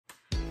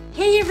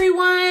Hey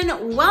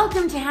everyone,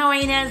 welcome to How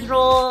Ines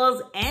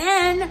Rolls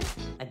and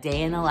a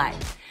day in the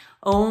life.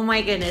 Oh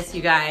my goodness,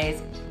 you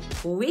guys,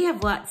 we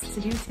have lots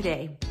to do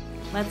today.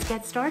 Let's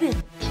get started.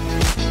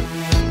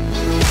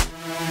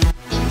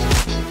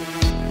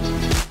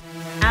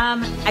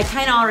 I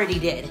kind of already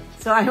did.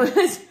 So I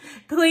was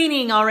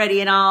cleaning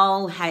already and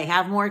I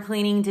have more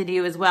cleaning to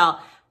do as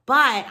well.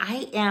 But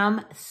I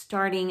am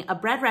starting a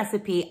bread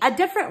recipe, a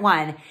different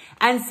one.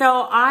 And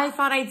so I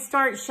thought I'd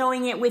start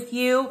showing it with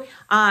you,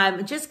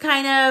 just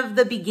kind of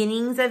the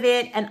beginnings of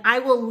it. And I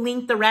will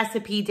link the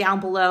recipe down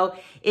below.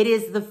 It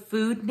is the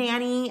Food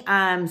Nanny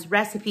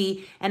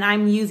recipe, and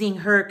I'm using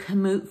her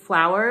kamut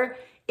flour.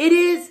 It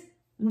is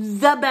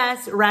the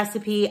best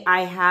recipe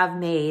I have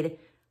made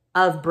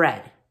of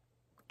bread.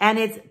 And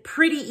it's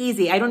pretty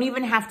easy. I don't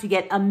even have to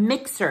get a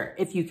mixer,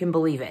 if you can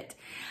believe it.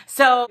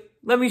 So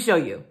let me show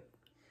you.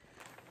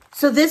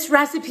 So this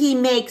recipe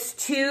makes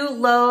 2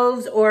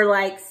 loaves or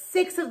like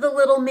 6 of the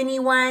little mini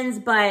ones,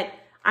 but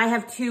I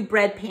have 2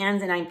 bread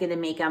pans and I'm gonna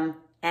make them.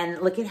 And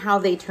look at how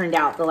they turned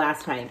out the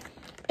last time.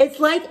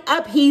 It's like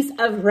a piece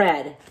of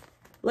bread,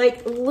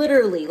 like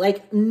literally,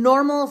 like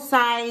normal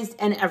sized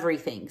and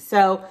everything.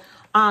 So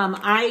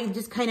I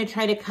just kind of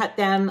try to cut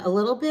them a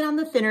little bit on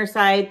the thinner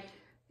side.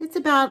 It's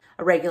about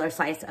a regular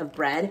slice of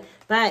bread,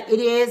 but it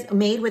is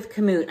made with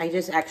kamut. I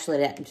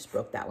just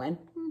broke that one.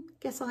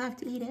 Guess I'll have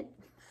to eat it.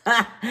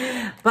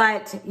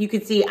 But you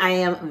can see I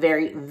am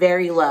very,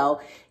 very low.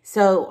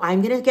 So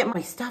I'm going to get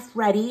my stuff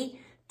ready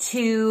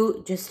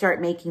to just start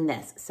making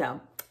this.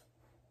 So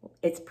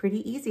it's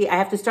pretty easy. I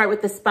have to start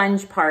with the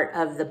sponge part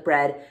of the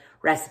bread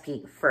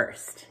recipe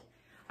first.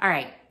 All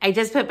right. I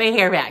just put my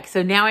hair back.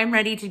 So now I'm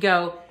ready to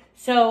go.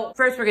 So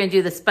first we're going to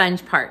do the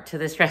sponge part to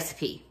this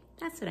recipe.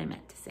 That's what I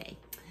meant to say.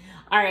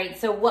 All right.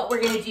 So what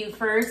we're going to do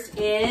first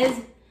is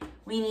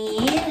we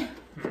need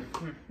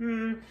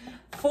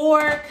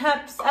 4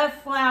 cups of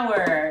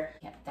flour.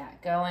 Get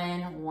that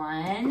going.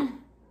 1.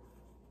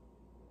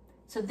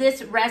 So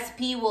this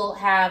recipe will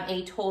have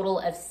a total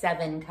of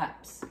 7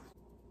 cups.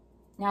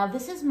 Now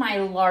this is my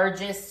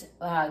largest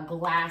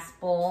glass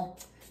bowl.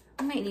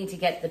 I might need to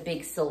get the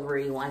big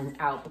silvery ones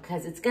out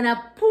because it's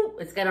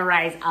gonna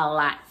rise a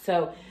lot.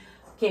 So,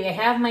 okay, I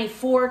have my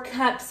 4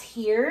 cups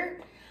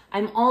here.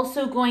 I'm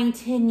also going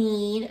to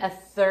need a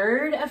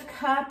 1/3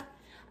 cup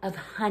of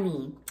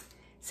honey.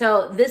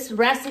 So this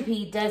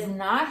recipe does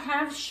not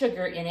have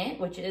sugar in it,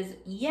 which is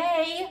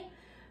yay.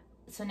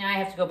 So now I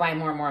have to go buy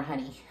more and more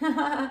honey,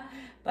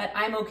 but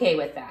I'm okay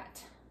with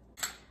that.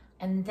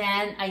 And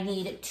then I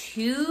need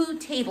 2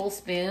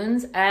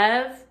 tablespoons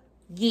of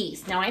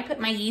yeast. Now I put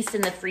my yeast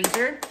in the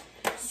freezer,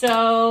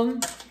 so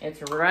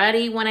it's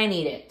ready when I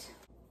need it.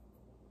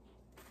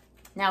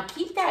 Now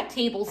keep that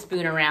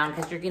tablespoon around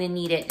because you're gonna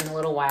need it in a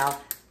little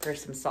while for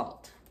some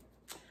salt.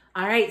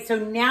 All right, so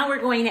now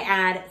we're going to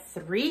add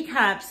 3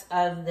 cups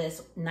of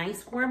this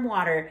nice warm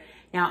water.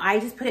 Now I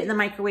just put it in the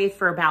microwave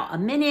for about a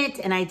minute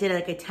and I did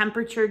like a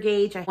temperature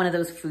gauge, one of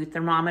those food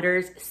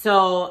thermometers.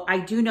 So I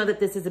do know that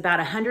this is about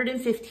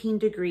 115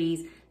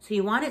 degrees. So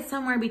you want it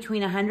somewhere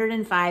between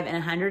 105 and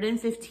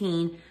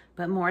 115,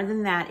 but more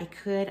than that, it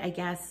could, I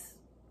guess,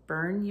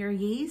 burn your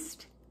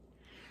yeast.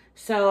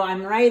 So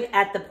I'm right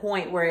at the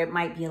point where it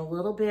might be a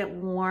little bit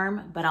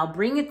warm, but I'll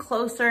bring it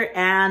closer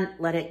and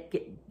let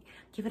it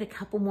give it a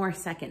couple more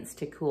seconds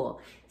to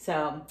cool.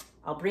 So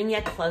I'll bring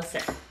it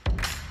closer.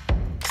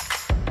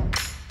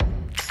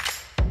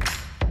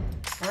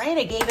 All right,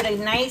 I gave it a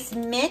nice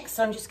mix.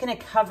 So I'm just gonna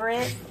cover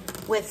it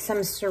with some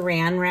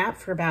saran wrap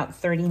for about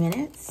 30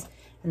 minutes.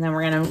 And then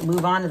we're gonna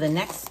move on to the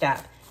next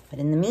step. But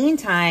in the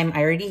meantime,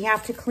 I already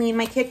have to clean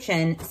my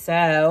kitchen.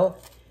 So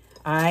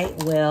I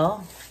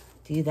will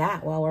do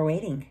that while we're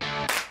waiting.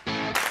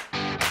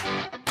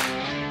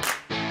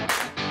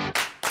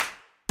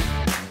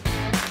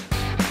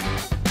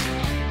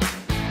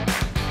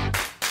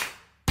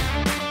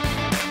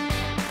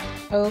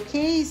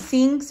 Okay,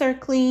 sinks are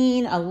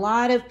clean. A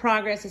lot of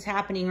progress is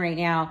happening right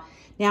now.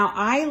 Now,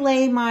 I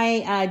lay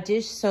my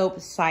dish soap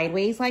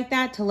sideways like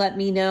that to let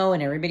me know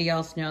and everybody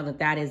else know that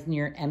that is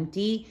near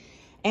empty.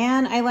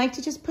 And I like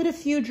to just put a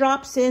few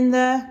drops in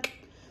the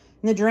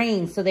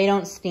drain so they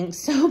don't stink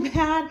so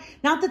bad.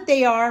 Not that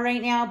they are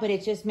right now, but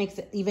it just makes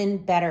it even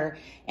better.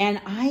 And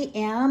I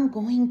am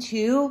going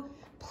to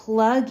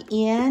plug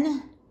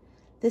in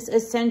this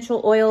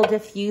essential oil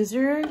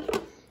diffuser.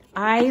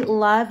 I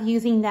love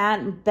using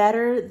that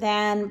better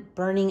than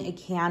burning a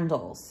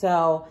candle.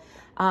 So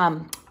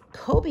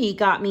Kobe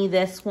got me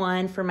this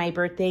one for my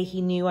birthday.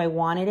 He knew I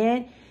wanted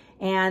it.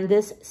 And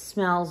this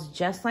smells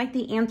just like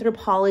the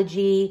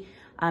Anthropologie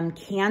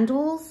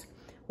candles,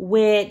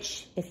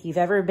 which if you've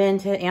ever been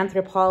to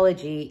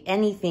Anthropologie,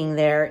 anything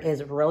there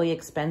is really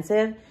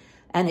expensive.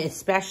 And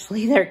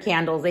especially their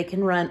candles, they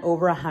can run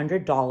over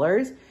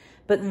 $100.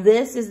 But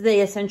this is the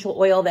essential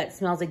oil that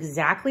smells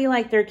exactly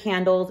like their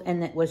candles,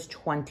 and it was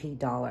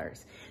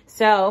 $20.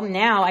 So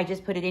now I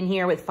just put it in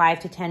here with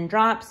 5 to 10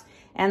 drops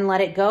and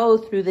let it go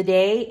through the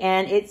day,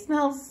 and it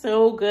smells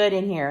so good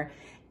in here.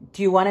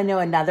 Do you want to know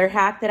another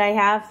hack that I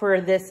have for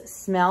this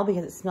smell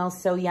because it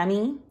smells so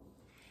yummy?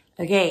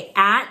 Okay,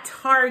 at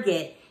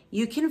Target,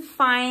 you can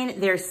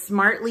find their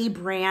Smartly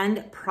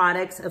brand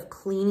products of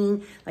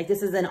cleaning. Like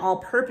this is an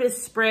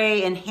all-purpose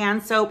spray and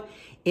hand soap.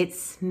 It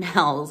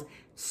smells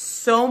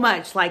so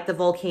much like the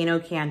volcano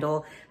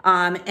candle.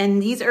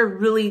 And these are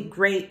really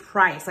great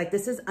price. Like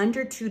this is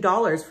under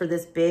 $2 for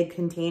this big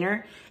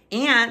container.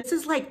 And this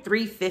is like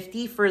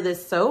 $3.50 for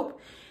this soap.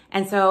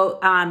 And so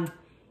I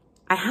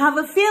have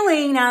a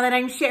feeling now that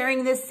I'm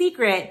sharing this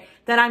secret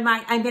that I'm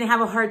gonna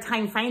have a hard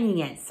time finding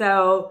it.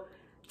 So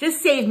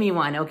just save me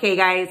one, okay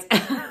guys?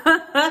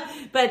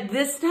 But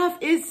this stuff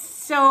is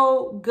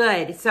so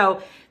good.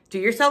 So do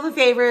yourself a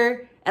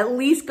favor, at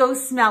least go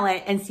smell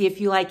it and see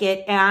if you like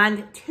it.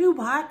 And $2,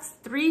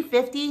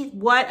 $3.50,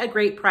 what a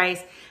great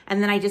price.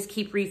 And then I just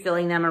keep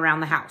refilling them around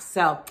the house.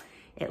 So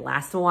it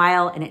lasts a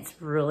while and it's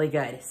really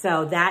good.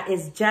 So that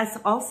is just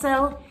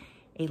also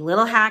a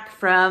little hack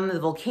from the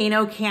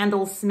volcano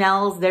candle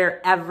smells.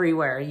 They're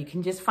everywhere. You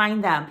can just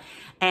find them.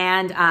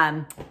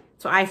 And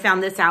so I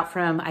found this out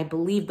from, I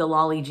believe, the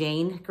Lolly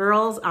Jane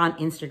girls on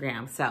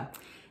Instagram. So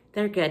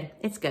they're good.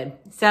 It's good.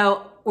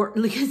 So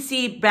you can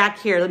see back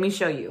here. Let me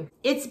show you.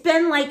 It's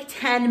been like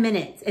 10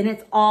 minutes and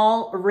it's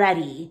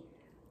already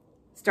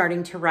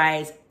starting to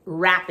rise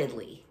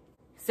rapidly.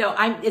 So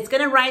it's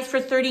gonna rise for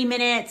 30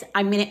 minutes.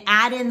 I'm gonna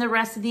add in the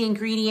rest of the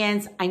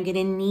ingredients. I'm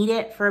gonna knead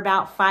it for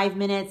about 5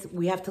 minutes.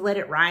 We have to let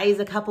it rise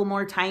a couple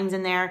more times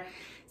in there.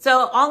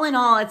 So all in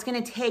all, it's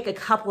gonna take a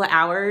couple of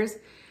hours,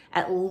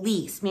 at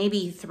least,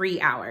 maybe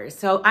 3 hours.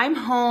 So I'm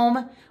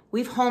home,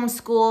 we've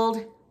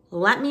homeschooled.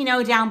 Let me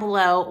know down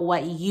below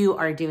what you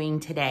are doing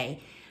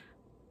today.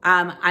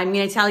 I'm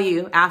gonna tell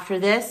you, after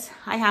this,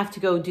 I have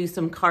to go do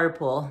some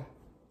carpool.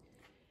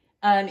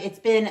 It's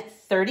been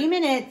 30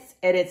 minutes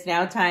and it's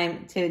now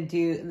time to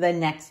do the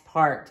next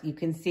part. You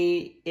can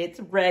see it's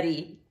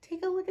ready.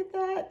 Take a look at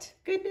that,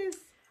 goodness.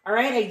 All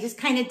right, I just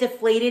kind of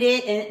deflated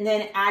it and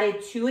then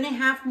added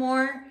 2.5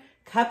 more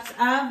cups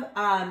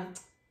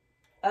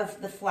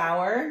of the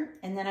flour.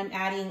 And then I'm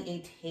adding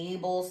a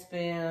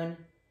tablespoon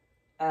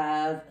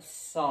of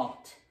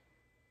salt.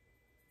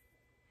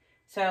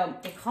 So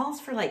it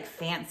calls for like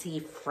fancy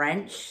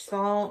French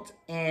salt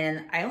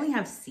and I only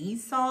have sea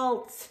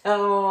salt,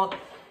 so,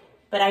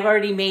 but I've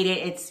already made it,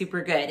 it's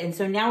super good. And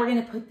so now we're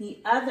gonna put the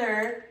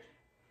other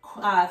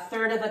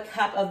third of a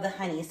cup of the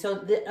honey.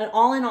 So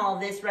all in all,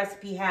 this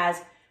recipe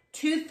has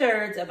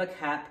 2/3 of a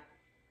cup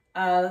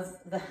of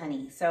the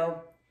honey.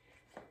 So,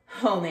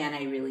 oh man,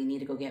 I really need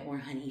to go get more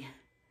honey.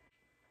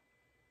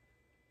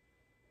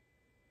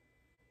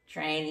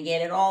 Trying to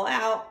get it all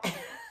out.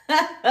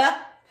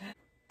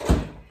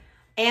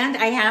 And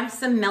I have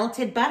some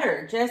melted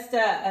butter, just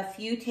a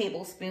few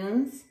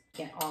tablespoons.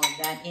 Get all of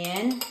that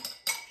in.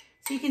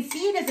 So you can see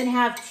it doesn't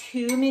have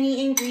too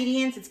many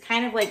ingredients. It's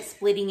kind of like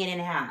splitting it in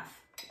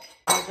half.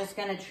 We're just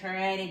gonna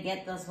try to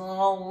get this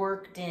all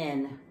worked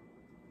in.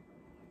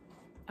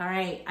 All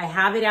right, I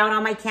have it out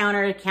on my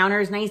counter. The counter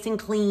is nice and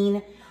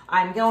clean.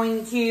 I'm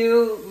going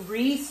to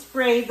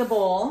respray the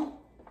bowl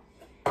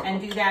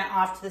and do that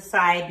off to the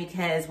side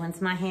because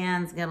once my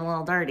hands get a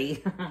little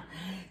dirty.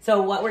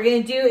 So what we're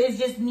gonna do is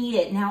just knead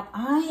it. Now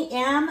I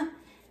am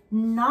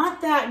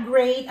not that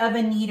great of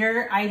a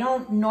kneader. I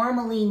don't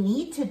normally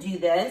need to do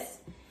this,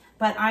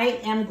 but I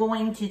am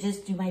going to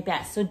just do my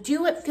best. So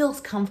do what feels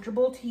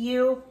comfortable to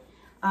you.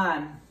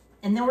 And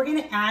then we're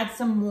gonna add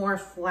some more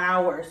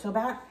flour. So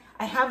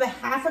I have a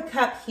 1/2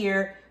 cup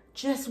here,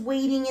 just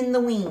waiting in the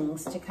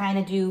wings to kind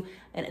of do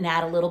and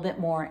add a little bit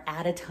more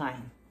at a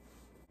time.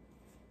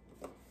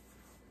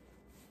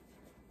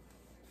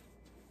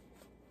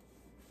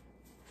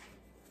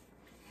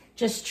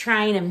 Just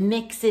trying to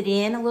mix it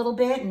in a little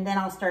bit and then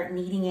I'll start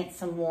kneading it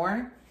some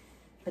more.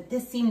 But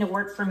this seemed to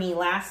work for me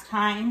last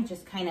time,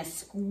 just kind of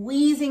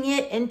squeezing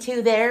it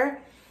into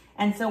there.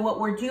 And so what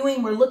we're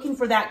doing, we're looking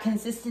for that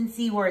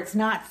consistency where it's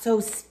not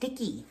so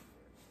sticky.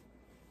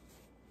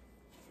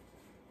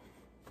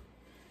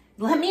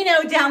 Let me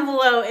know down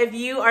below if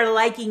you are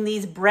liking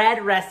these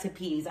bread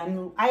recipes.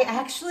 I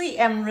actually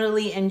am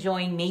really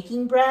enjoying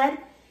making bread.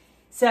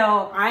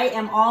 So I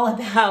am all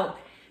about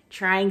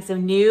trying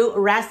some new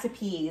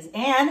recipes.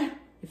 And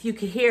if you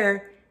could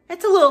hear,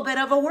 it's a little bit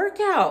of a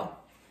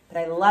workout, but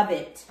I love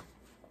it.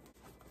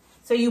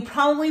 So you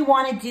probably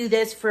want to do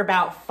this for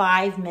about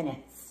 5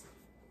 minutes.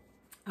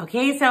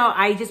 Okay, so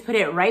I just put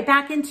it right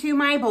back into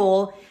my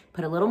bowl,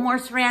 put a little more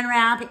saran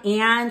wrap,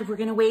 and we're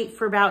gonna wait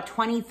for about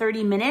 20,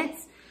 30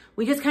 minutes.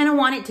 We just kind of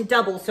want it to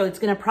double, so it's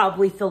gonna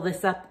probably fill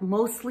this up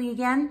mostly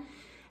again.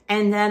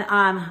 And then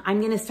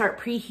I'm gonna start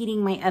preheating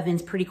my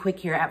ovens pretty quick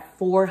here at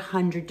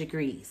 400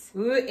 degrees.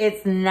 Ooh,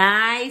 it's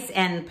nice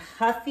and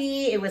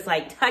puffy. It was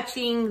like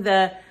touching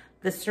the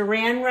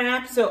saran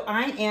wrap. So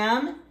I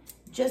am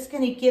just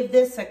gonna give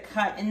this a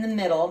cut in the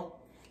middle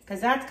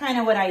because that's kind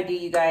of what I do,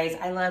 you guys.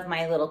 I love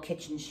my little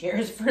kitchen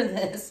shears for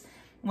this.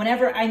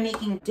 Whenever I'm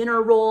making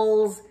dinner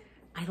rolls,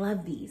 I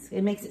love these.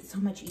 It makes it so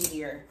much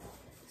easier.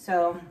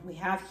 So we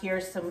have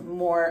here some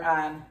more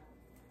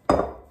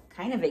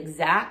kind of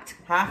exact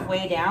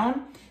halfway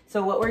down.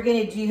 So what we're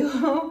gonna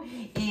do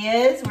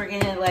is we're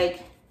gonna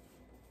like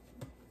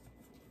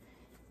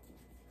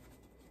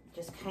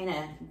just kind of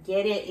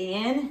get it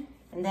in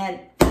and then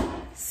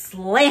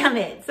slam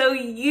it. So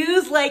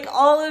use like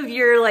all of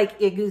your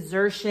like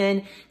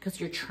exertion because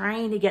you're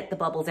trying to get the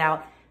bubbles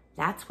out.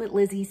 That's what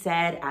Lizzie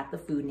said at the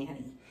Food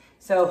Nanny.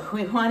 So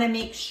we want to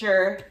make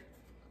sure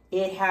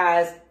it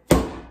has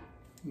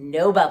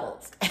no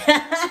bubbles.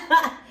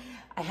 I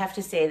have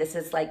to say this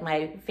is like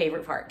my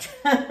favorite part.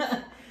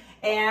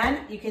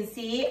 And you can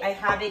see I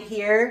have it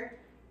here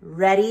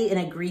ready in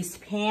a greased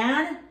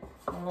pan.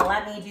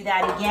 Let me do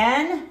that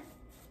again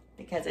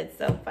because it's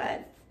so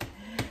fun.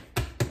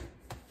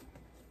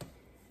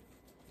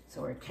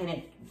 So we're kind of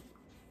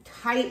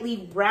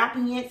tightly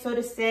wrapping it, so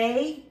to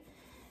say.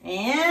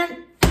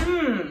 And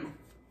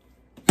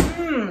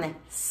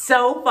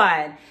so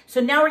fun.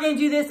 So now we're gonna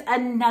do this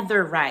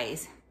another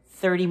rise.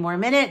 30 more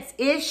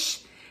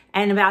minutes-ish.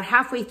 And about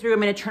halfway through, I'm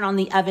gonna turn on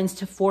the ovens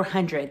to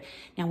 400.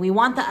 Now we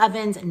want the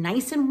ovens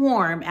nice and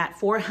warm at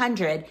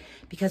 400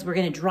 because we're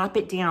gonna drop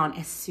it down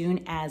as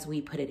soon as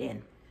we put it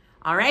in.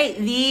 All right,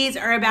 these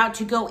are about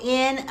to go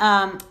in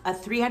a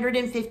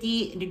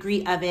 350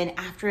 degree oven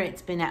after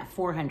it's been at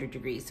 400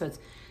 degrees. So it's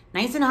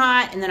nice and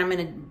hot, and then I'm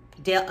gonna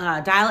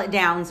dial it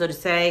down, so to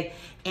say,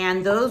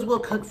 and those will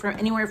cook for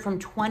anywhere from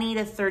 20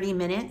 to 30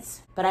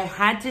 minutes. But I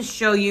had to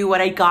show you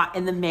what I got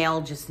in the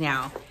mail just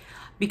now.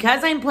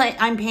 Because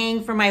I'm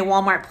paying for my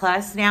Walmart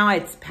Plus now,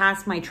 it's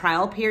past my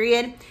trial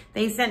period.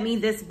 They sent me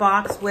this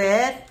box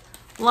with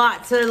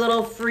lots of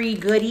little free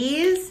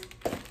goodies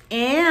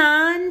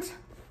and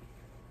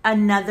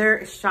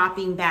another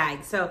shopping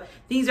bag. So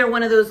these are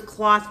one of those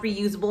cloth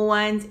reusable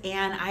ones,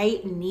 and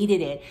I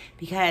needed it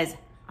because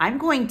I'm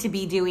going to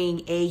be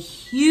doing a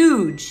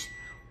huge,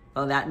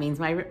 well, that means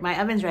my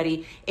oven's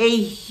ready, a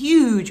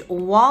huge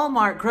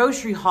Walmart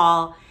grocery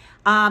haul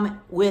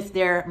with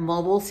their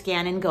mobile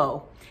scan and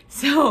go.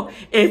 So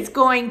it's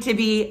going to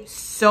be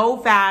so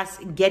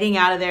fast getting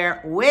out of there,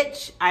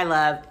 which I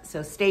love.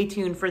 So stay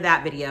tuned for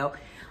that video.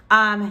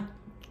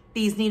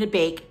 These need a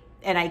bake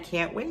and I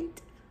can't wait.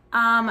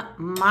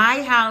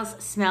 My house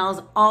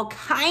smells all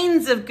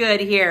kinds of good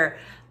here.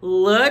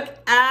 Look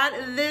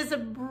at this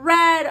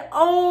bread.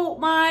 Oh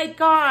my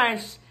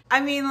gosh. I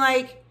mean,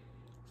 like,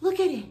 look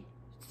at it.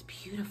 It's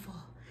beautiful.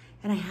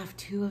 And I have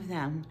 2 of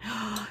them.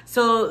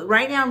 So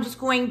right now I'm just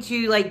going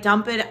to like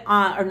dump it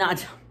on, or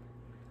not,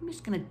 I'm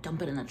just gonna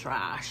dump it in the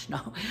trash. No,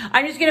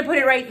 I'm just gonna put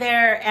it right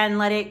there and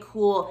let it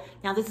cool.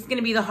 Now this is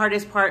gonna be the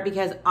hardest part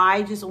because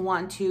I just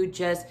want to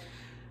just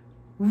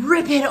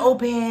rip it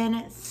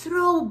open,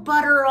 throw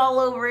butter all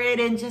over it,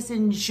 and just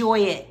enjoy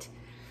it.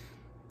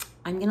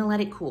 I'm gonna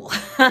let it cool.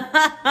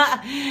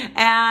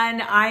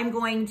 And I'm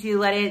going to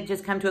let it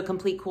just come to a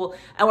complete cool,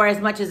 or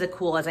as much as a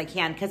cool as I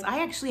can, because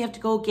I actually have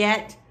to go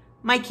get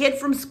my kid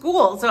from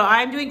school. So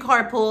I'm doing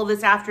carpool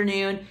this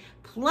afternoon,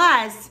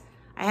 plus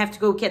I have to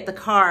go get the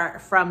car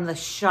from the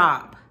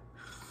shop.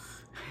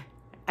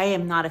 I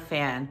am not a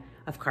fan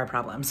of car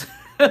problems.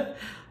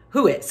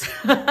 Who is?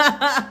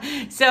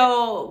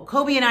 So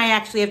Kobe and I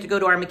actually have to go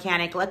to our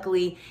mechanic.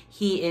 Luckily,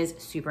 he is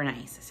super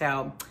nice.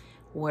 So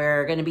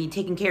we're gonna be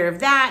taking care of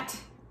that.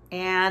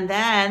 And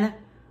then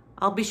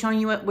I'll be showing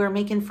you what we're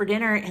making for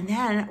dinner and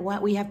then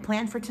what we have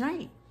planned for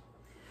tonight.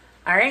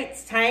 All right,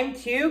 it's time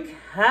to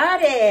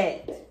cut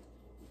it.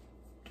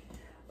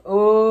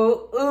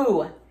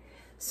 Ooh.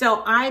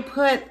 So I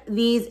put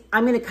these,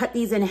 I'm gonna cut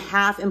these in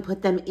half and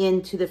put them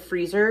into the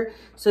freezer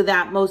so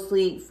that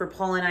mostly for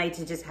Paul and I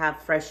to just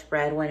have fresh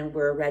bread when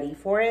we're ready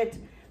for it.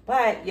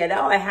 But you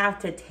know, I have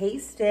to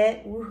taste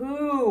it,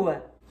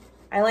 woohoo.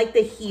 I like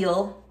the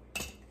heel.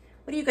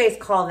 What do you guys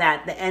call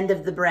that? The end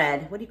of the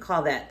bread. What do you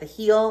call that? The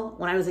heel?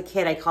 When I was a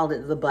kid, I called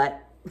it the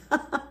butt.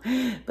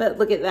 But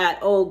look at that,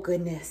 oh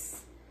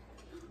goodness.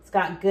 It's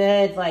got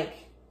good, like,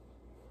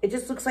 it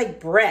just looks like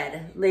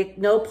bread. Like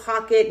no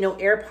pocket, no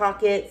air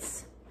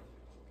pockets.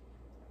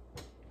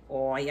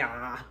 Oh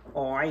yeah,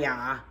 oh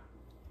yeah.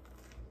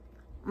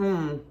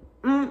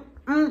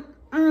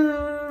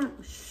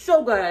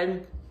 So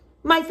good.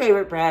 My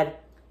favorite bread,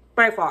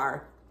 by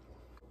far.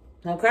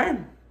 Okay,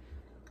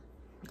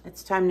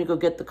 it's time to go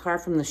get the car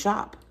from the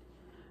shop.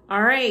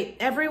 All right,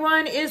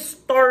 everyone is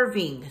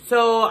starving.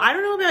 So I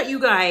don't know about you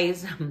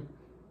guys,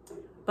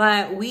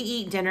 but we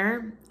eat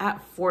dinner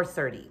at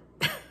 4:30.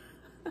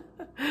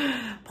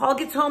 Paul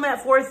gets home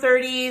at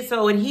 4:30,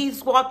 so when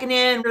he's walking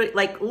in,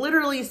 like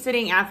literally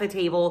sitting at the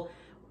table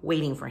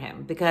waiting for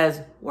him because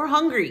we're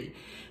hungry.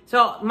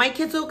 So my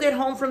kids will get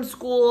home from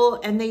school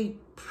and they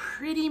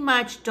pretty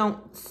much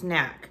don't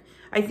snack.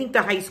 I think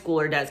the high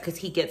schooler does because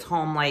he gets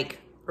home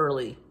like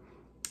early,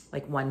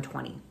 like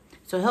 1:20.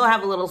 So he'll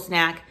have a little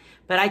snack,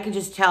 but I can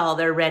just tell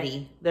they're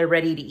ready. They're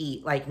ready to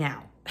eat like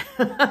now.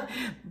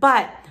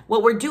 But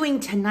what we're doing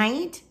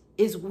tonight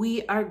is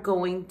we are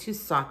going to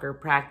soccer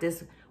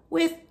practice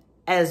with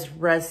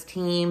Ezra's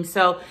team.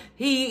 So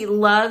he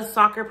loves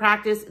soccer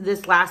practice.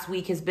 This last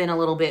week has been a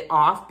little bit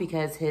off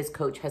because his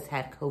coach has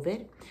had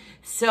COVID.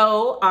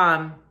 So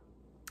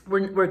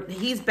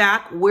he's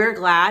back. We're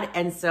glad.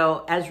 And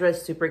so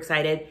Ezra's super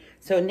excited.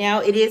 So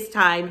now it is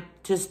time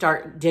to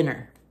start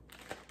dinner.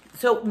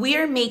 So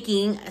we're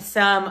making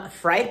some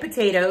fried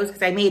potatoes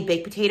because I made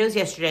baked potatoes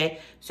yesterday.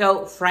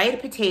 So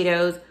fried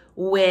potatoes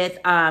with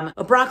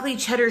a broccoli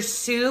cheddar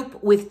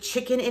soup with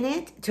chicken in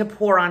it to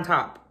pour on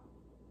top.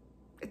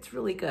 It's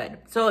really good.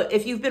 So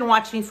if you've been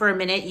watching for a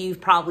minute, you've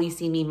probably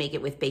seen me make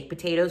it with baked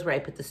potatoes where I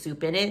put the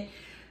soup in it.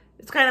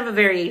 It's kind of a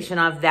variation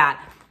of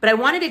that. But I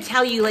wanted to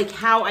tell you like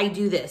how I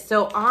do this.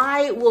 So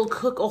I will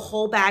cook a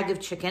whole bag of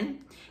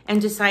chicken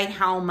and decide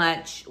how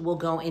much will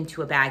go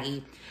into a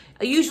baggie.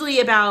 Usually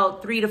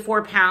about 3 to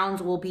 4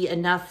 pounds will be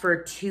enough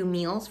for 2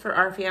 meals for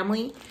our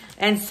family.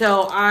 And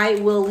so I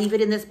will leave it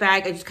in this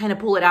bag. I just kind of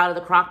pull it out of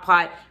the crock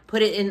pot,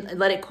 put it in,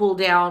 let it cool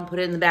down, put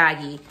it in the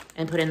baggie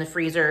and put it in the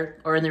freezer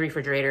or in the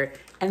refrigerator.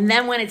 And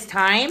then when it's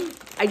time,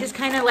 I just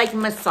kind of like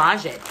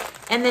massage it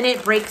and then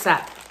it breaks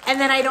up. And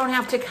then I don't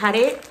have to cut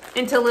it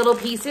into little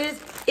pieces.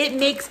 It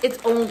makes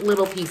its own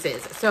little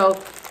pieces. So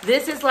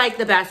this is like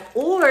the best.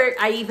 Or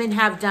I even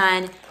have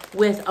done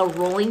with a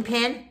rolling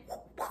pin.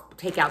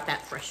 Take out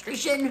that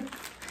frustration.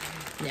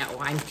 No,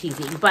 I'm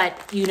teasing, but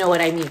you know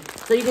what I mean.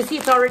 So you can see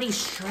it's already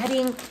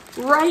shredding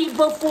right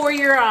before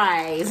your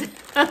eyes.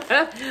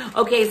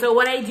 Okay, so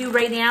what I do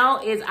right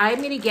now is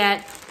I'm gonna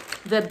get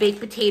the baked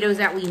potatoes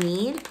that we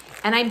need,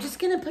 and I'm just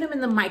gonna put them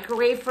in the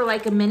microwave for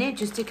like a minute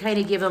just to kind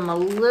of give them a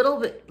little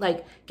bit,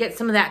 like get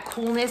some of that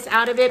coolness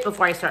out of it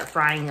before I start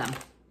frying them.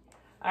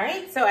 All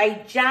right, so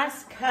I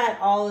just cut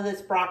all of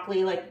this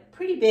broccoli, like a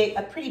pretty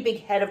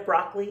big head of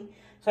broccoli.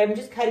 So I'm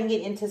just cutting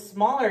it into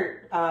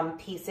smaller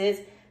pieces.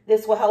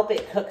 This will help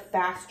it cook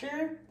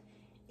faster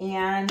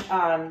and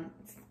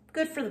it's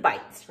good for the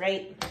bites,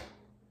 right?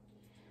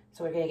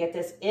 So we're gonna get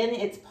this in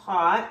its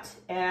pot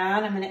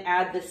and I'm gonna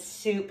add the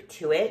soup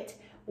to it,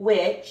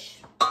 which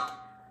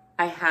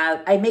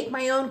I make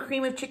my own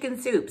cream of chicken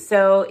soup.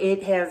 So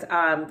it has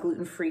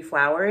gluten-free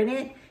flour in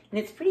it and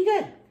it's pretty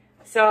good.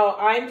 So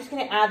I'm just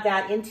gonna add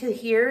that into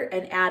here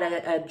and add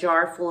a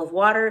jar full of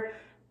water,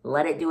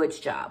 let it do its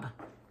job.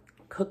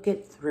 Cook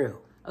it through.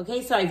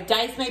 Okay, so I've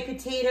diced my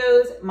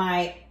potatoes,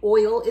 my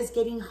oil is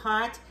getting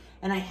hot,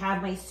 and I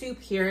have my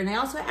soup here, and I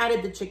also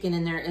added the chicken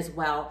in there as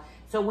well.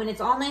 So when it's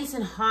all nice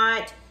and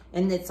hot,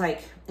 and it's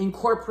like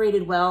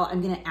incorporated well,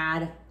 I'm gonna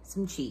add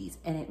some cheese,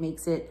 and it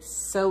makes it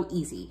so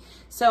easy.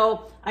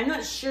 So I'm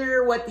not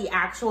sure what the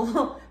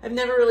actual, I've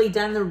never really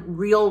done the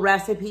real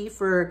recipe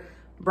for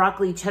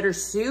broccoli cheddar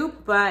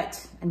soup,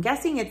 but I'm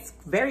guessing it's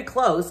very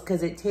close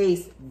because it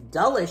tastes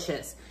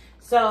delicious.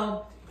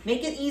 So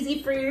make it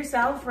easy for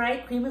yourself,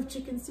 right? Cream of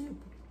chicken soup,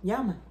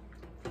 yum.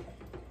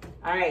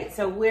 All right,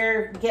 so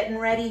we're getting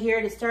ready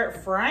here to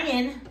start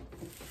frying.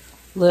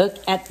 Look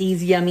at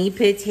these yummy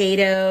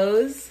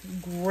potatoes,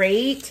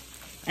 great.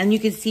 And you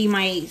can see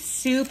my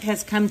soup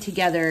has come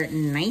together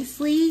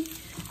nicely.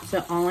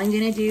 So all I'm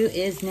gonna do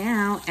is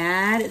now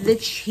add the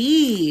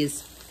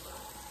cheese.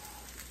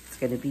 It's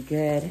gonna be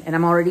good. And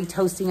I'm already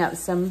toasting up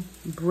some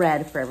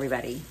bread for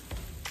everybody.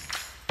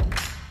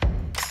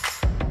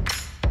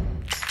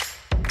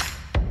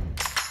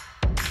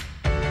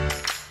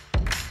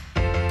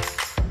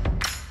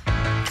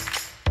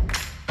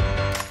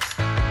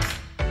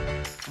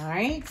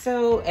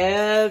 So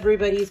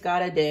everybody's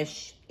got a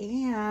dish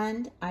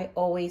and I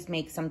always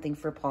make something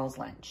for Paul's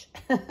lunch.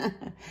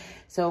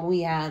 So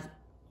we have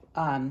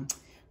a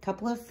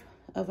couple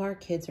of our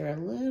kids are a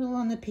little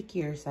on the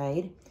pickier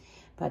side,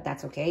 but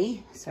that's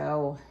okay.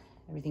 So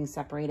everything's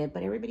separated,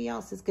 but everybody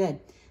else is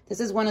good. This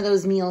is one of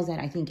those meals that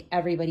I think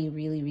everybody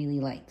really, really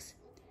likes.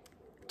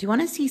 Do you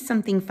want to see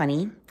something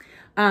funny?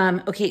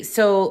 Okay,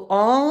 so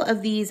all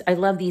of these, I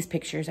love these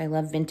pictures. I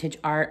love vintage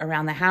art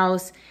around the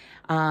house.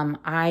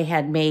 I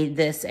had made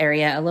this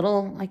area a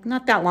little, like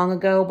not that long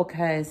ago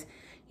because,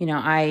 you know,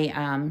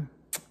 I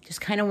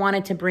just kind of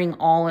wanted to bring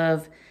all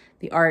of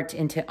the art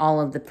into all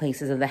of the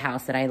places of the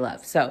house that I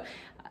love. So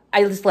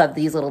I just love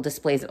these little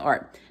displays of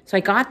art. So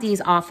I got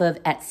these off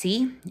of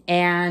Etsy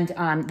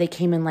and they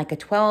came in like a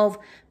 12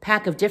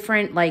 pack of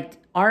different like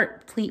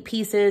art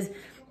pieces.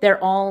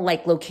 They're all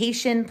like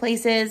location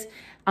places.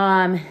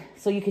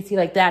 So you can see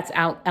like that's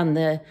out on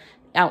the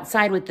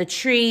outside with the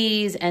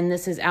trees and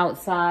this is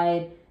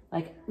outside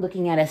like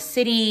looking at a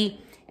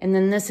city. And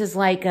then this is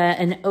like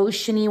an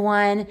oceany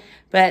one,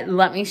 but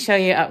let me show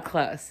you up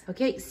close.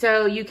 Okay,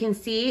 so you can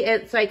see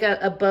it's like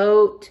a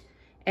boat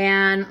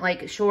and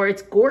like shore,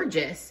 it's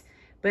gorgeous.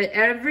 But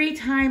every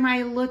time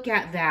I look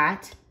at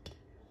that,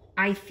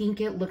 I think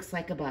it looks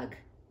like a bug.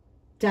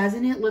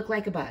 Doesn't it look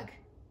like a bug?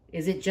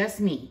 Is it just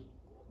me?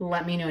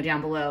 Let me know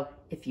down below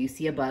if you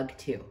see a bug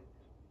too.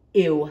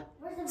 Ew.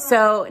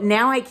 So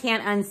now I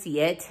can't unsee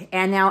it.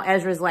 And now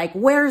Ezra's like,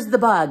 where's the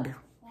bug?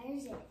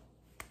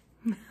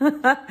 All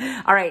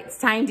right, it's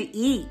time to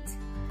eat.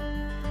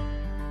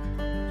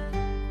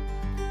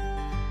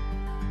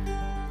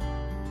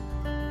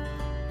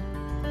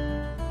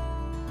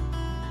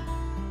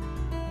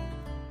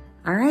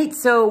 All right,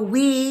 so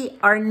we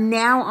are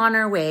now on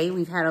our way.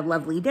 We've had a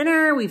lovely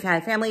dinner. We've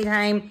had family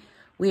time.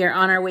 We are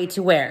on our way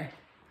to where?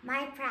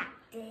 My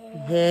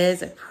practice.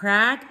 His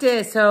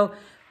practice. So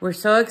we're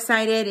so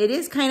excited. It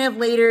is kind of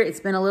later. It's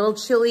been a little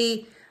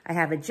chilly. I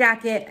have a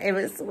jacket. I have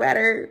a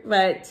sweater,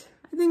 but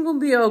I think we'll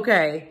be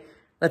okay.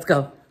 Let's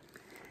go.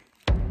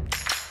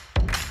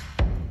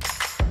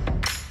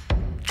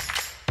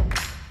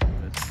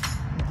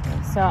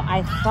 So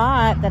I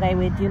thought that I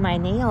would do my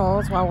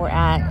nails while we're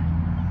at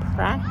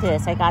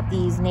practice. I got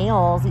these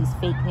nails, these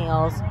fake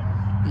nails,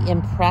 the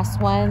Impress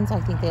ones. I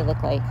think they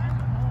look like,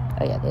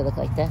 oh yeah, they look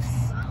like this.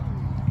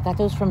 Got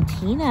those from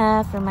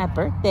Tina for my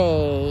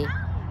birthday.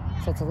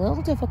 So it's a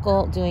little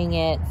difficult doing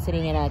it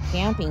sitting in a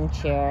camping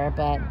chair,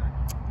 but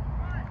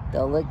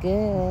they'll look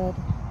good.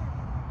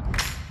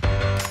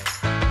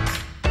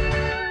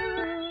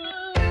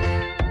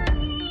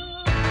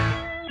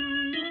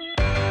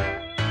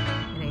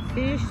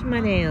 Finished my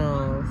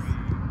nails.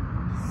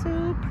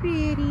 So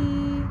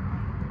pretty.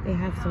 They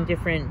have some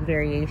different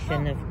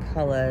variation of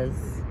colors.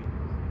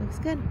 Looks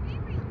good.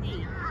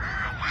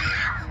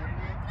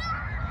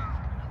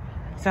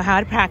 So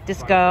how did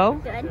practice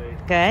go? Good.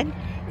 Good.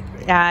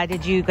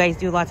 Did you guys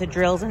do lots of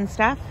drills and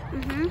stuff?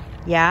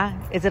 Mm-hmm. Yeah?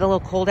 Is it a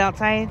little cold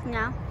outside?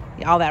 No.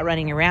 All that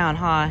running around,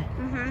 huh?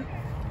 Mm-hmm.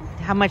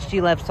 How much do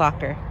you love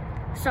soccer?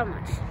 So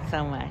much.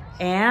 So much.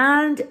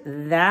 And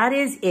that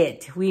is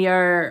it. We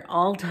are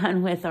all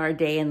done with our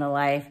day in the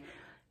life.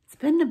 It's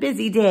been a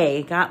busy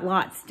day, got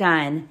lots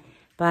done,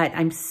 but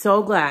I'm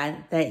so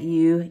glad that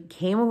you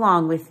came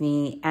along with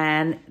me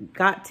and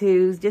got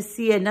to just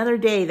see another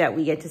day that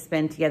we get to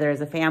spend together as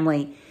a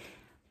family.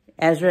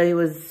 Ezra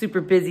was super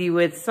busy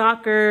with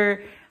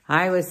soccer.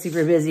 I was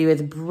super busy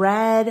with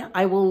bread.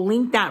 I will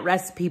link that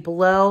recipe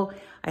below.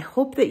 I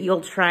hope that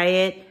you'll try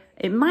it.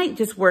 It might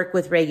just work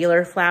with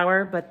regular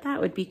flour, but that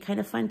would be kind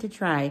of fun to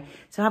try.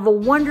 So have a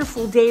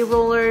wonderful day,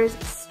 rollers.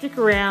 Stick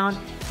around.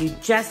 You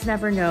just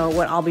never know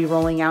what I'll be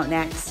rolling out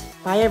next.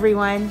 Bye,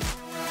 everyone.